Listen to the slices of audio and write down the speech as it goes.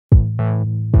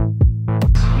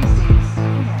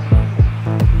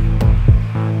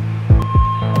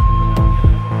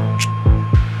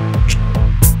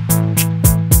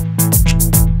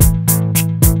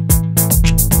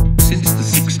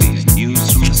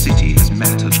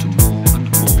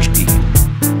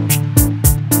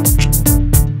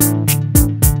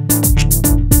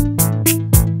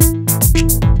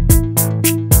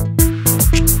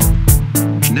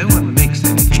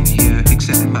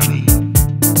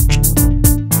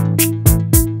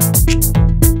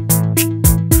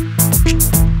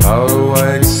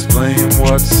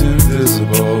What's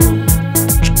invisible,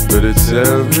 but it's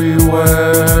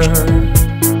everywhere.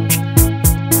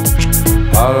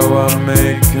 How do I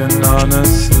make an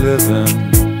honest living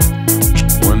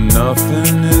when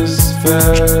nothing is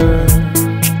fair?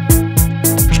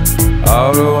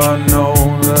 How do I know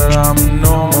that I'm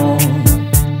normal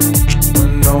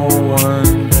when no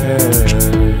one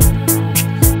cares?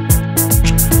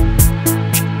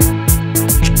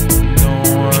 No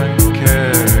one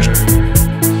cares.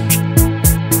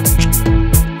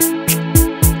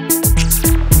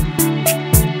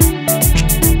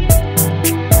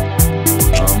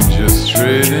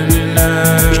 Trading in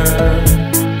air.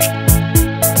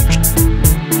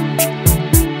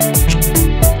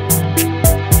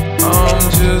 I'm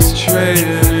just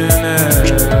trading in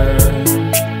air.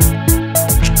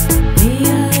 We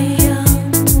are young,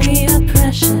 we are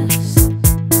precious.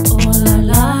 All our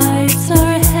lives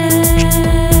are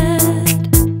ahead.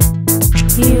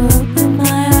 You opened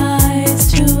my eyes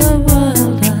to a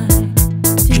world I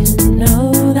didn't know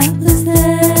that was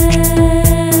there.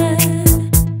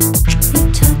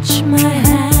 My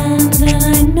hand, and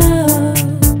I know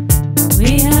we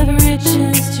have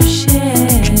riches to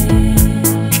share.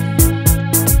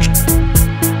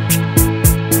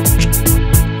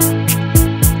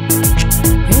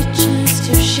 Riches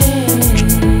to share.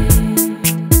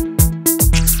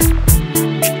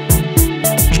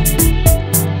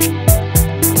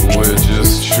 We're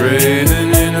just trading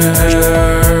in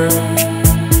air.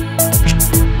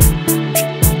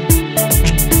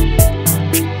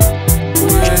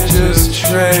 Just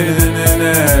trading in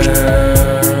air.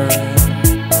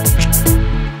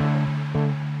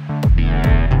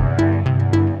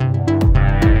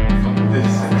 This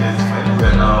is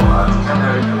we're now at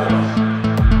Canary Wharf.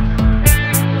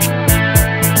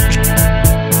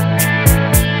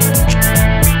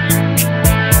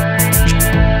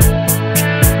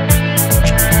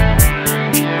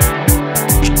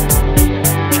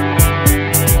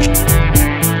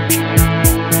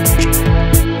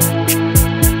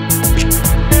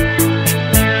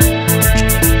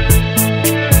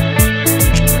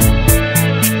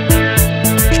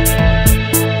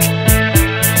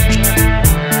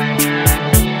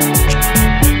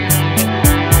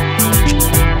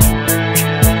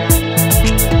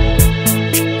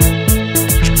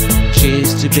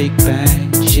 Cheers to Big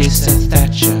Bang, cheers to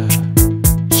Thatcher.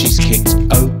 She's kicked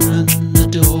open the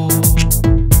door.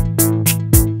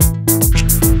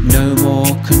 No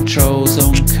more controls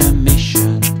on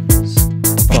commissions.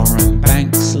 Foreign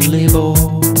banks live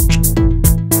all.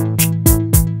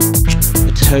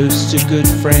 A toast to good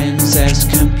friends as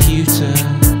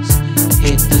computers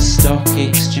hit the stock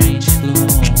exchange floor.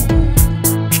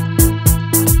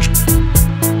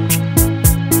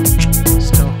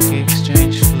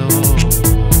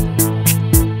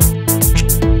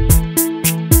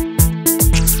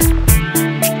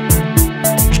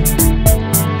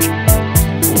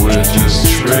 Just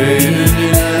trading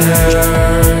in air.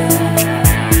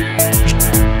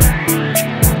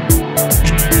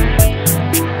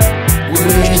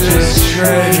 We're just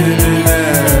trading in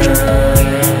air.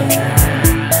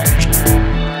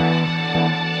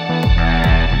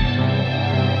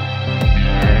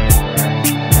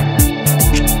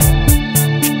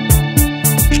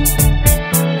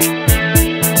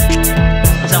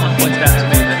 Someone pointed out to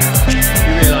me that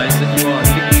you realise that you are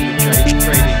literally trading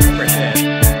fresh air.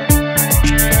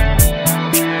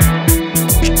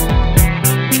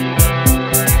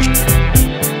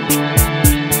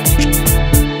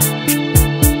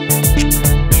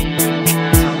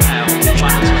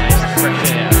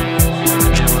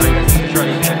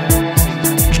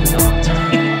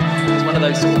 It's one of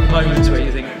those sort of moments where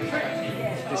you think,